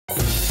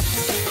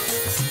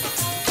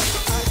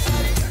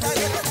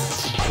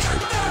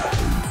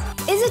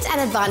it an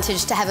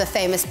advantage to have a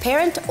famous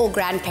parent or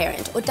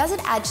grandparent, or does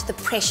it add to the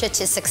pressure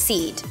to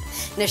succeed?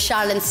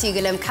 Nisharlan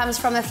Sewgolum comes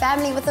from a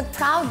family with a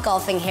proud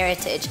golfing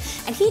heritage,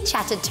 and he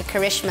chatted to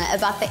Carishma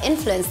about the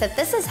influence that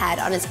this has had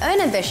on his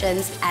own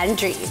ambitions and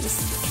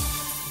dreams.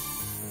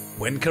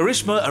 When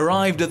Carishma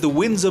arrived at the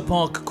Windsor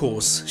Park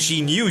course,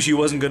 she knew she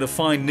wasn't going to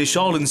find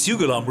Nisharlan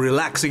Sewgolum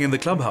relaxing in the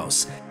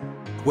clubhouse.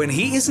 When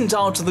he isn't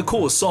out on the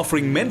course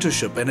offering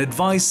mentorship and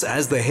advice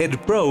as the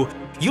head pro,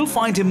 you'll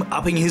find him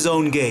upping his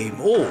own game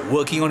or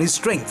working on his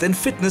strength and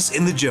fitness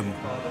in the gym.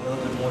 A little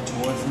bit more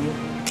towards me.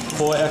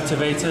 Core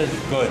activated,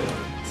 good.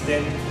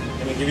 Then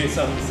let me give you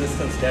some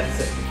resistance, that's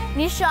it.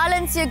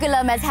 Nisharlan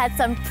Sewgolum has had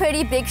some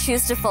pretty big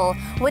shoes to fill,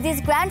 with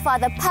his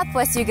grandfather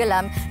Papua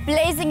Sewgolum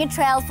blazing a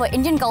trail for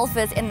Indian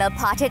golfers in the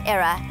apartheid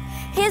era.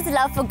 His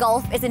love for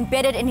golf is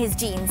embedded in his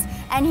genes,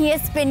 and he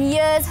has spent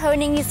years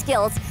honing his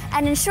skills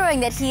and ensuring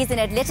that he is in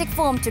athletic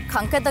form to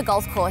conquer the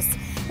golf course.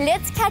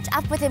 Let's catch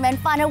up with him and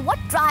find out what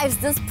drives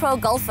this pro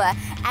golfer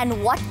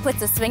and what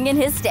puts a swing in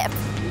his step.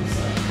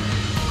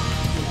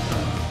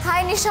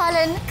 Hi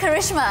Nisharlan,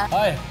 Carishma.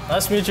 Hi,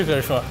 nice to meet you,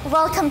 Carishma.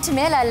 Welcome to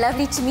Mela,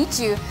 lovely to meet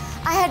you.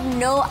 I had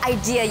no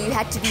idea you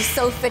had to be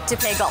so fit to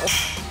play golf.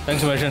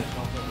 Thanks, Imagine.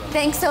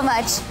 Thanks so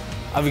much.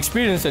 I've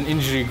experienced an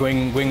injury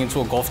going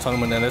into a golf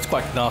tournament, and it's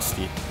quite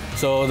nasty.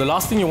 So the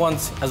last thing you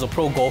want as a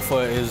pro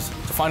golfer is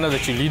to find out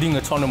that you're leading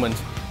a tournament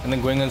and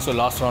then going into the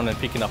last round and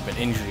picking up an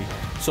injury.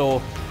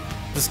 So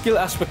the skill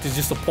aspect is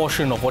just a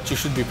portion of what you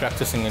should be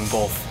practicing in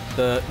golf.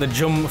 The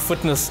gym,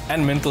 fitness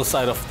and mental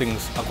side of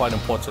things are quite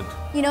important.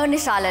 You know,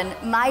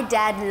 Nisharlan, my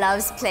dad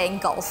loves playing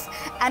golf,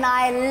 and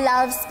I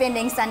love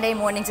spending Sunday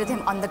mornings with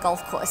him on the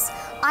golf course.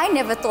 I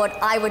never thought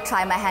I would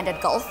try my hand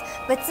at golf,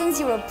 but since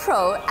you're a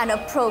pro and a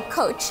pro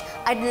coach,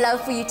 I'd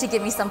love for you to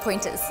give me some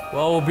pointers.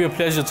 Well, it will be a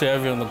pleasure to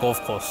have you on the golf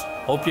course.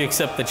 Hope you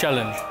accept the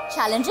challenge.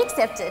 Challenge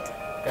accepted.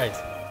 Great.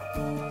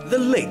 The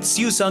late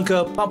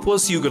Sewsanker Papua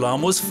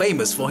Sewgolum was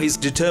famous for his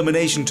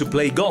determination to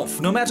play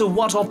golf, no matter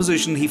what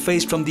opposition he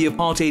faced from the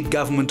apartheid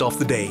government of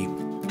the day.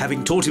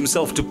 Having taught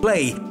himself to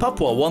play,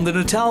 Papua won the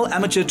Natal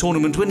Amateur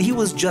Tournament when he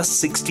was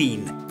just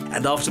 16.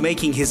 And after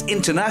making his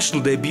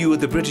international debut at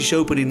the British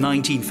Open in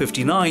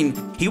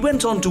 1959, he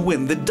went on to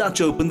win the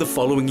Dutch Open the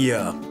following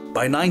year.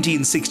 By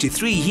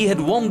 1963, he had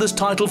won this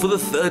title for the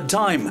third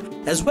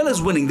time, as well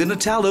as winning the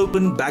Natal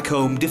Open back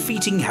home,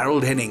 defeating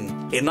Harold Henning.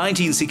 In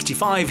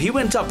 1965, he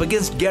went up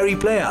against Gary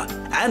Player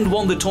and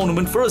won the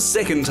tournament for a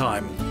second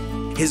time.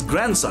 His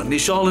grandson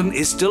Nisharlan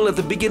is still at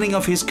the beginning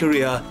of his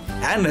career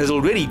and has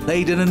already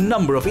played in a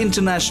number of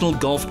international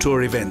golf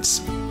tour events.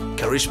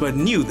 Carishma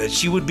knew that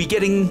she would be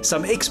getting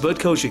some expert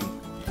coaching.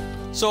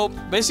 So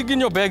basically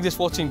in your bag there's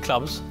 14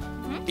 clubs.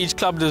 Each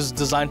club is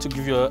designed to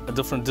give you a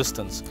different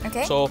distance.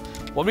 Okay. So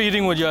what we're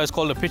hitting with here is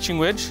called a pitching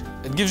wedge.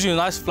 It gives you a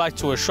nice flight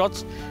to a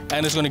shot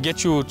and it's going to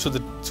get you to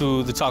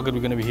the target we're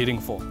going to be hitting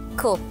for.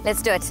 Cool,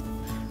 let's do it.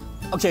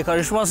 Okay,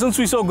 Carishma, since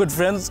we're so good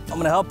friends, I'm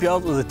going to help you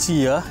out with a tee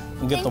here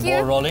and get the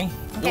ball rolling.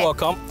 Okay. You're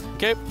welcome.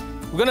 Okay,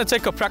 we're going to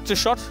take a practice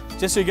shot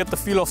just so you get the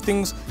feel of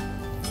things.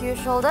 To your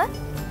shoulder.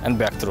 And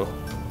back through.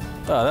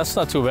 Ah, that's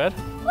not too bad.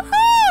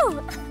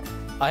 Woohoo!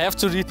 I have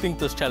to rethink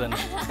this challenge.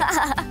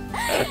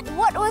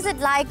 What was it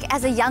like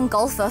as a young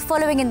golfer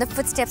following in the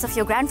footsteps of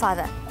your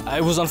grandfather?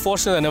 I was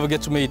unfortunate I never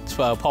get to meet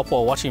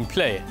Papua or watch him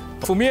play.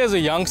 For me as a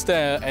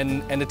youngster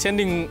and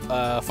attending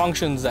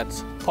functions that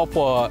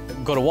Papua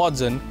got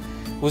awards in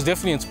was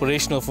definitely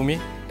inspirational for me.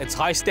 It's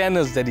high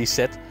standards that he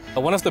set.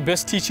 One of the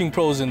best teaching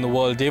pros in the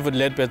world, David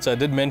Ledbetter,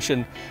 did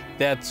mention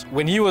that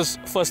when he was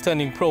first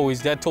turning pro,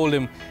 his dad told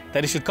him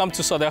that he should come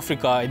to South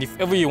Africa and if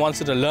ever he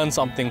wanted to learn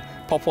something,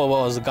 Papua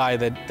was the guy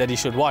that he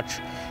should watch.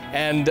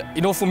 And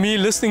you know, for me,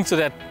 listening to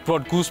that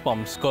brought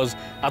goosebumps because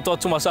I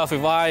thought to myself,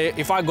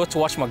 if I got to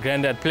watch my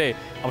granddad play,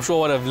 I'm sure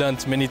I would have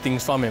learned many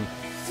things from him.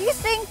 Do you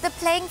think the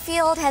playing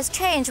field has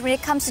changed when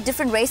it comes to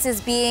different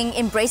races being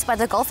embraced by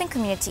the golfing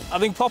community? I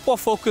think Papua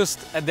focused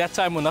at that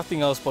time on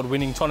nothing else but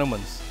winning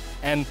tournaments.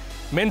 And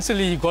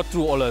mentally, he got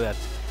through all of that.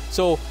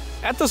 So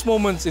at this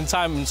moment in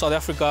time in South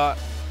Africa,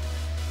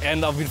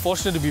 and I've been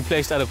fortunate to be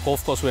placed at a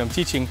golf course where I'm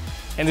teaching,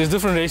 and there's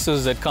different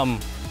races that come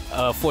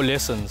for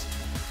lessons.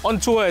 On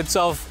tour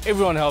itself,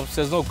 everyone helps.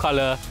 There's no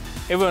color.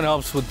 Everyone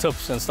helps with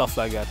tips and stuff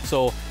like that.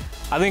 So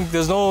I think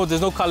there's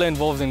no color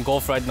involved in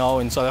golf right now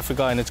in South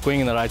Africa, and it's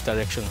going in the right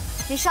direction.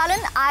 Nisharlan,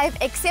 I've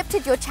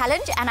accepted your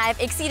challenge and I've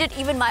exceeded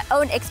even my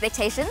own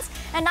expectations.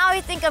 And now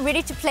I think I'm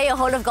ready to play a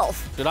hole of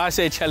golf. Should I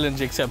say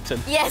challenge accepted?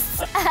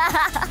 Yes.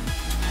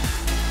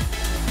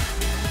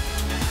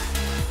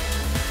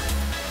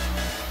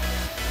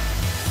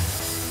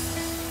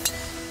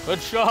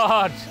 Good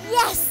shot.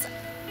 Yes.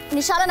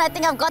 Nisharlan, I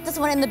think I've got this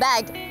one in the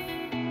bag.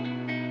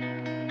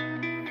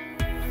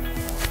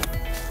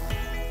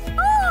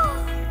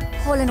 Oh,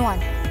 hole in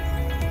one.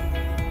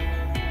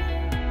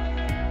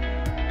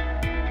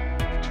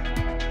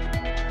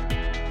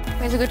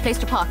 Where's a good place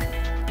to park?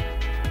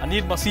 I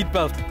need my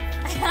seatbelt.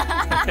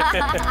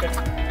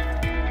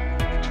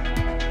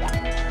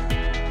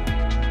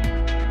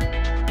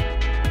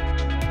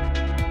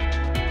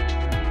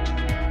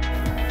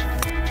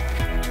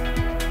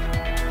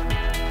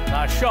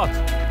 Nice shot.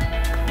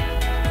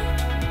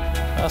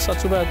 That's not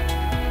too bad.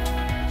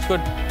 It's good.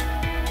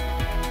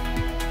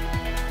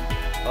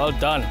 Well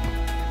done.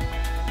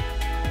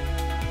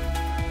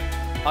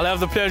 I'll have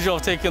the pleasure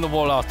of taking the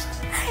ball out.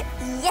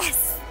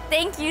 Yes,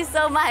 thank you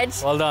so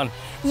much. Well done.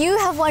 You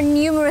have won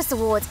numerous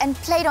awards and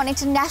played on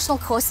international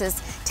courses.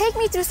 Take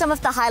me through some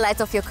of the highlights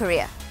of your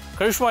career.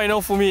 Carishma, you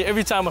know, for me,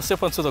 every time I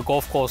step onto the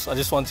golf course, I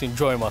just want to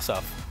enjoy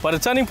myself. But a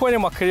turning point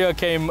in my career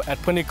came at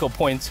Pinnacle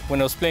Point when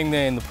I was playing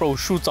there in the pro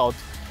shootout.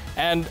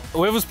 And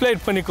whoever's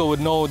played Pinnacle would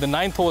know the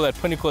 9th hole at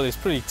Pinnacle is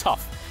pretty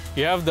tough.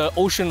 You have the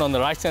ocean on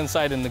the right-hand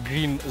side and the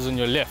green is on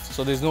your left,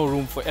 so there's no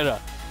room for error.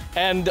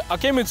 And I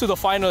came into the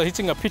final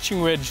hitting a pitching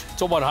wedge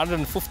to about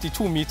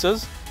 152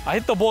 meters. I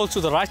hit the ball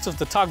to the right of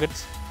the target,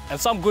 and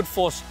some good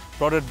force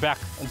brought it back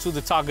into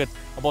the target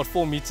about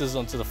 4 meters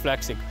onto the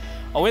flagstick.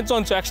 I went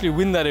on to actually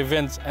win that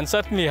event and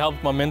certainly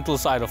helped my mental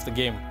side of the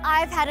game.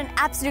 I've had an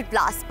absolute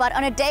blast, but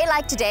on a day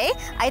like today,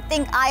 I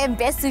think I am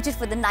best suited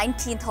for the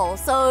 19th hole.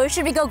 So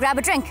should we go grab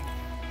a drink?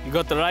 You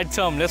got the right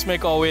term. Let's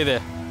make our way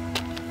there.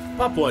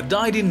 Papua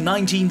died in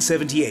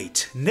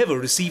 1978, never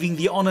receiving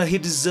the honor he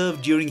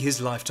deserved during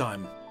his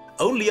lifetime.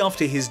 Only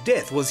after his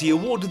death was he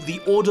awarded the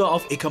Order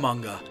of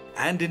Ikamanga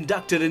and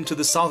inducted into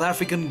the South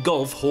African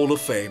Golf Hall of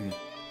Fame.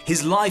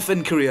 His life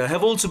and career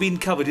have also been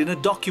covered in a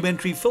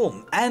documentary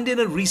film and in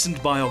a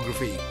recent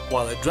biography,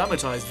 while a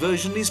dramatized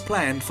version is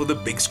planned for the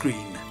big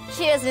screen.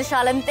 Cheers,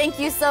 Nisharlan. Thank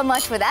you so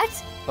much for that.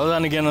 Well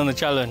done again on the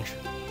challenge.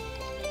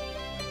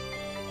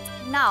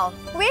 Now,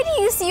 where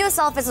do you see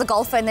yourself as a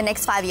golfer in the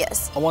next 5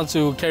 years? I want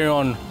to carry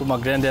on with my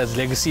granddad's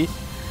legacy.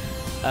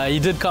 He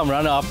did come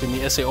runner-up in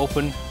the SA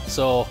Open,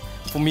 so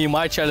for me,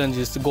 my challenge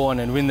is to go on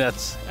and win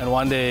that and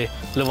one day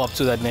live up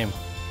to that name.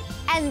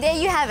 And there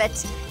you have it.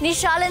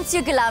 Nisharlan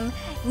Sewgolum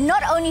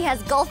not only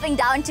has golfing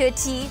down to a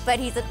T, but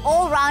he's an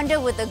all-rounder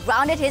with a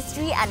grounded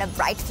history and a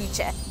bright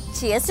future.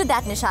 Cheers to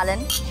that,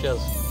 Nisharlan.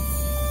 Cheers.